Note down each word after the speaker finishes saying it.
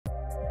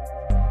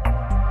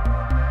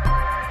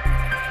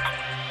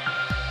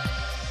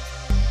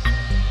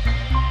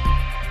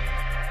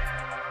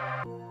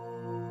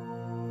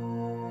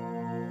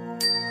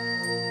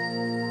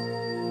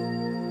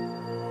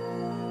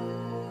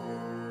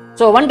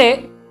So one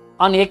day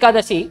on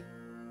Ekadasi,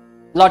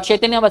 Lord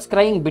Chaitanya was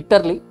crying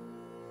bitterly.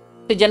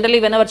 See,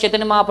 generally whenever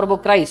Chaitanya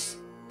Mahaprabhu cries,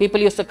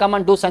 people used to come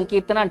and do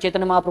Sankirtana and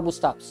Chaitanya Mahaprabhu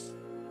stops.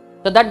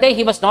 So that day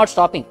he was not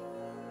stopping.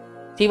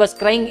 He was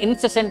crying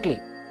incessantly.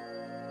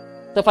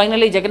 So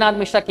finally Jagannath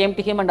Mishra came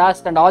to him and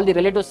asked, and all the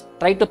relatives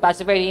tried to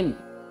pacify him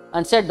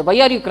and said,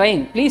 why are you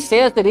crying? Please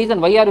say us the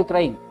reason why are you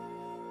crying.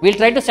 We'll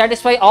try to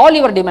satisfy all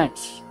your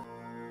demands.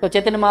 So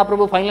Chaitanya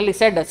Mahaprabhu finally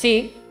said,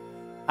 see,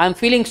 I am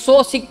feeling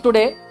so sick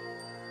today.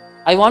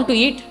 I want to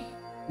eat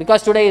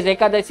because today is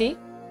Ekadasi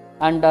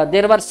and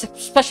there was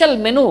special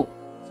menu,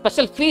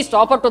 special feast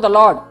offered to the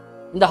Lord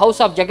in the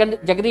house of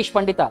Jagadish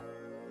Pandita.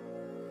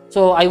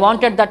 So I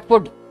wanted that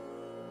food.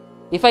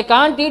 If I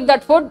can't eat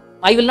that food,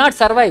 I will not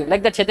survive.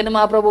 Like that Chaitanya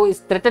Mahaprabhu is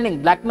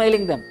threatening,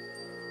 blackmailing them.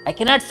 I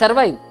cannot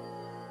survive.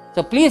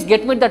 So please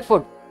get me that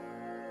food.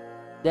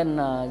 Then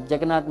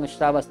Jagannath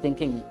Mishra was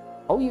thinking,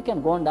 how you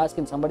can go and ask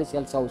in somebody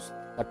else's house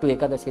to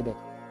Ekadasi day.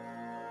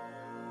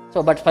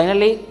 So, but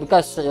finally,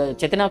 because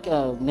Chaitanya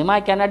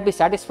Nimai cannot be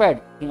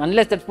satisfied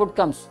unless that food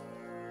comes.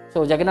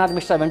 So Jagannath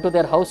Mishra went to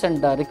their house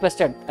and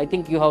requested, I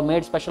think you have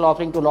made special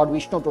offering to Lord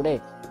Vishnu today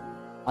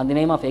on the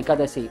name of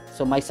Ekadasi.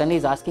 So my son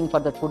is asking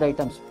for the food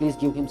items. Please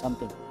give him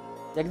something.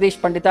 Jagadish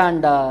Pandita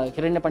and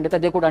Hiranya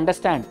Pandita, they could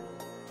understand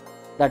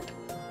that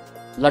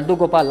Laddu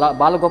Gopal,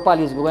 Bala Gopal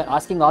is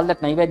asking all that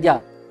Naivedya.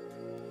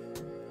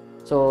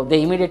 So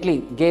they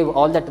immediately gave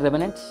all that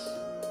remnants.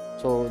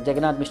 So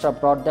Jagannath Mishra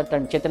brought that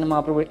and Chaitanya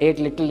Mahaprabhu ate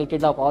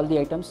little of all the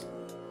items.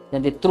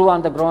 Then they threw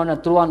on the ground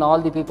and threw on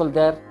all the people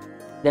there.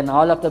 Then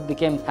all of them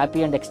became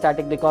happy and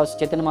ecstatic because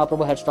Chaitanya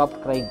Mahaprabhu had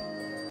stopped crying.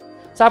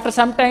 So after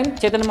some time,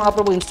 Chaitanya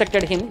Mahaprabhu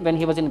instructed him when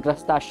he was in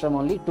Grahastha ashram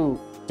only to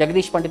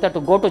Jagadish Pandita to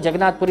go to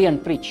Jagannath Puri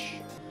and preach.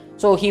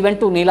 So he went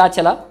to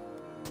Nilachala.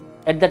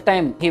 At that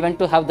time, he went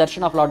to have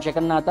darshan of Lord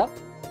Jagannatha.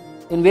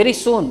 And very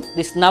soon,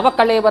 this Nava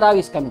Kalevara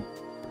is coming.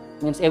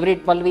 Means every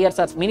 12 years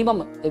or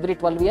minimum every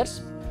 12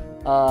 years,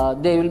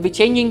 they will be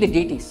changing the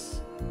deities.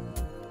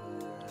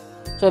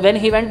 So when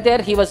he went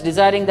there, he was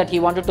desiring that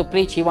he wanted to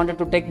preach, he wanted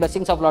to take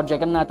blessings of Lord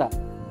Jagannatha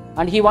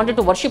and he wanted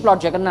to worship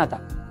Lord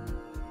Jagannatha.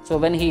 So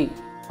when he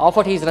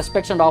offered his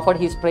respects and offered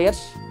his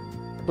prayers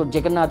to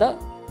Jagannatha,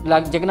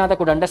 Lord Jagannatha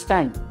could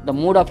understand the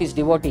mood of his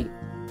devotee,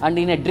 and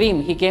in a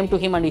dream he came to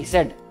him and he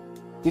said,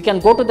 you can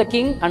go to the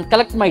king and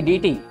collect my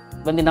deity.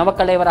 When the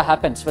Navakalevara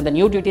happens, when the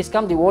new deities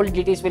come, the old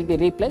deities will be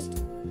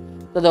replaced.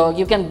 So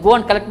you can go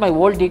and collect my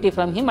old deity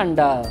from him and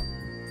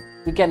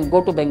you can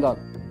go to Bengal.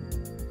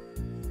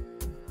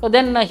 So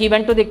then he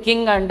went to the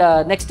king and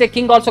next day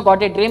king also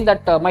got a dream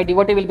that my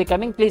devotee will be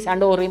coming, please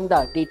hand over him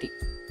the deity.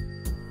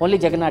 Only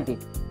Jagannath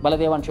deity.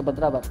 Baladeva and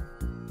Subhadra were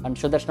and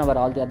Sudarshana were,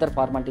 all the other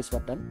formalities were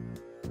done.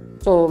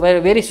 So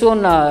very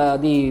soon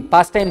the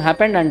pastime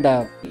happened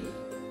and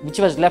which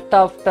was left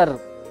after,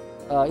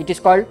 it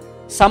is called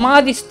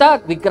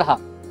Samadhista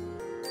Vigraha.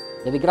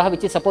 The Vigraha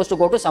which is supposed to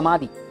go to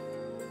Samadhi.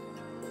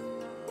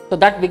 So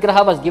that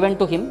Vigraha was given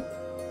to him.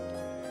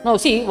 Now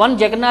see, one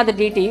Jagannath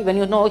deity, when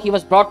you know he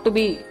was brought to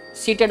be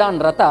seated on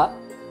Ratha,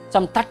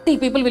 some 30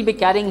 people will be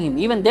carrying him.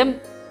 Even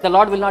them, the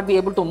Lord will not be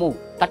able to move.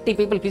 30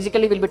 people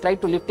physically will be trying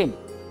to lift him,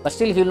 but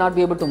still he will not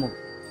be able to move.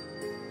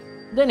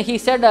 Then he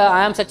said,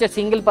 I am such a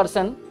single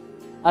person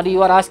and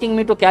you are asking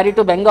me to carry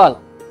to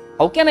Bengal.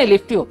 How can I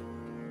lift you?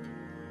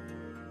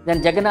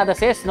 Then Jagannatha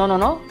says,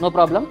 no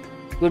problem.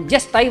 You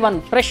just tie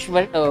one fresh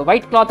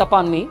white cloth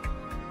upon me.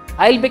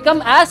 I will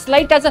become as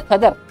light as a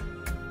feather.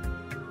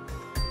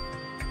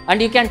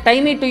 And you can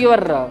tie me to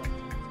your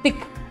stick.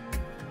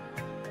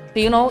 So,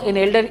 you know, in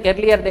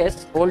earlier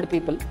days, old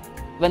people,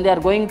 when they are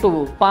going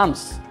to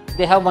farms,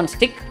 they have one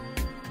stick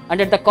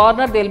and at the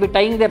corner they will be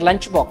tying their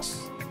lunch box.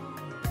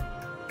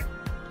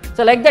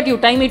 So like that you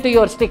tie me to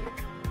your stick.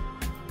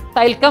 So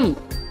I will come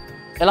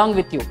along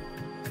with you.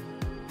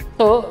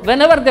 So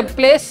whenever the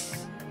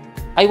place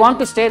I want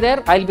to stay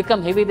there, I will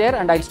become heavy there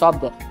and I will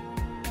stop there.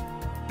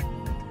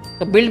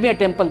 So build me a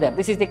temple there.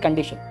 This is the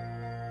condition.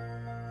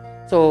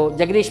 So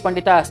Jagadish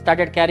Pandita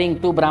started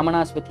carrying 2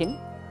 Brahmanas with him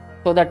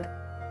so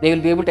that they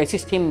will be able to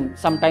assist him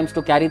sometimes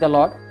to carry the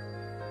Lord.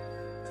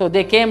 So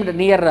they came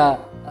near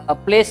a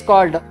place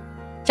called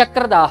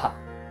Chakradaha.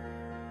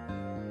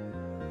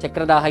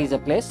 Chakradaha is a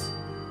place.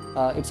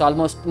 It's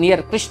almost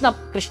near Krishna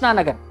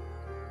Nagar.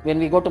 When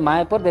we go to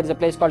Mayapur, there is a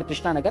place called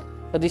Krishna Nagar.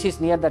 So this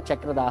is near the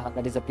Chakradaha.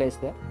 That is a place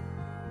there.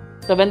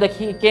 So when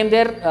he came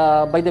there,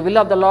 by the will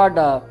of the Lord,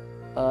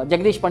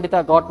 Jagadish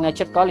Pandita got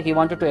nature call. He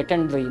wanted to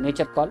attend the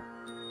nature call.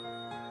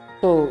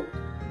 So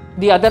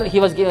the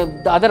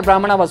other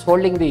Brahmana was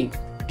holding the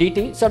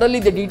deity. Suddenly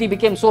the deity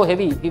became so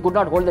heavy, he could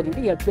not hold the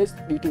deity. He had placed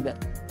the deity there.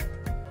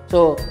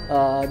 So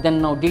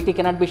then now deity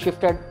cannot be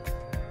shifted.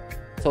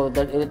 So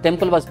the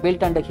temple was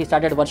built and he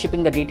started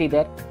worshipping the deity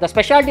there. The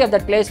specialty of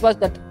that place was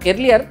that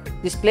earlier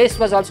this place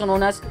was also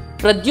known as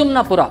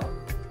Pradyumnapura.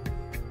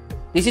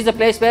 This is the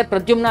place where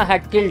Pradyumna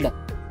had killed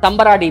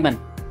Tambara demon.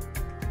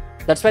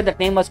 That's why that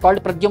name was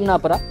called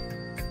Pradyumnapura.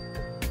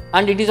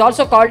 And it is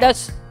also called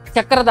as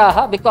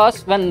Chakradaha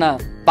because when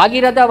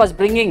Bhagirath was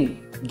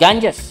bringing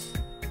Ganges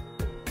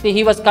See,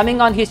 he was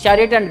coming on his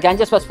chariot and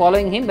Ganges was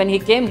following him. When he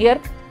came here,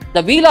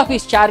 the wheel of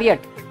his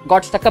chariot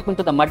got stuck up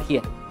into the mud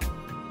here.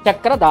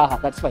 Chakra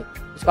Daha, that's why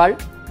it's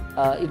called,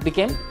 it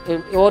became,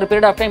 over a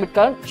period of time, it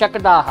called Chakra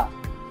Daha.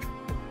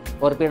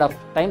 Over a period of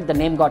time, the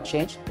name got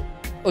changed.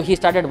 So he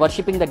started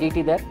worshipping the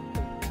deity there.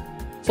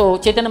 So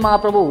Chaitanya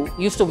Mahaprabhu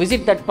used to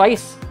visit that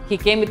twice. He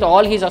came with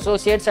all his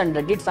associates and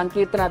did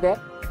Sankirtana there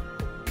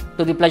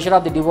to the pleasure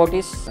of the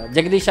devotees,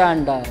 Jagadisha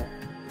and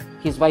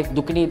his wife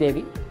Dukini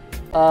Devi.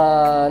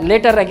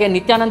 Later again,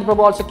 Nityanand Prabhu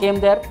also came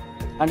there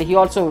and he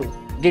also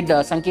did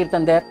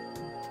Sankirtan there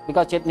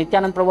because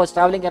Nityanand Prabhu was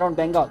traveling around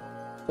Bengal.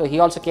 So he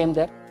also came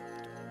there.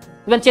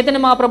 When Chaitanya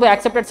Mahaprabhu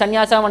accepted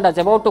sannyasa and was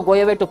about to go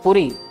away to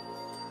Puri,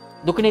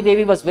 Dukini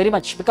Devi was very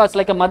much, because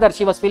like a mother,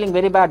 she was feeling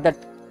very bad that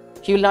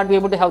she will not be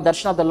able to have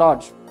darshan of the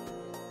Lord.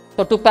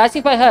 So to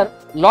pacify her,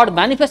 Lord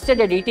manifested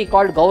a deity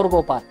called Gaur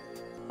Gopal.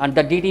 And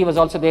the deity was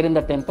also there in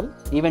the temple.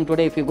 Even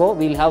today if you go,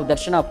 we will have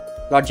darshan of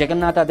Lord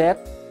Jagannatha there.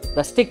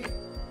 The stick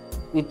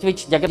with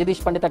which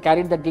Jagadish Pandita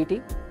carried the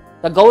deity.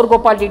 The Gaur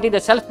Gopal deity,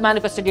 the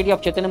self-manifested deity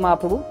of Chaitanya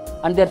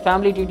Mahaprabhu and their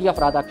family deity of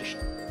Radha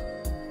Krishna.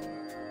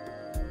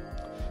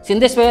 So in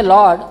this way,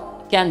 Lord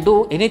can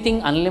do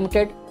anything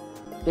unlimited.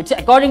 It's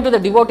according to the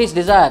devotee's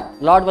desire,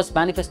 Lord was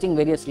manifesting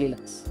various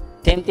leelas.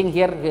 Same thing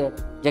here,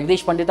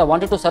 Jagadish Pandita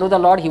wanted to serve the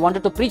Lord, he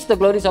wanted to preach the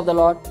glories of the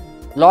Lord.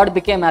 Lord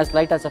became as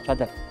light as a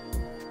feather.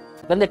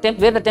 When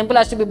where the temple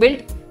has to be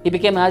built, he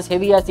became as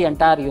heavy as the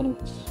entire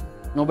universe.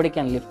 Nobody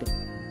can lift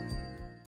him.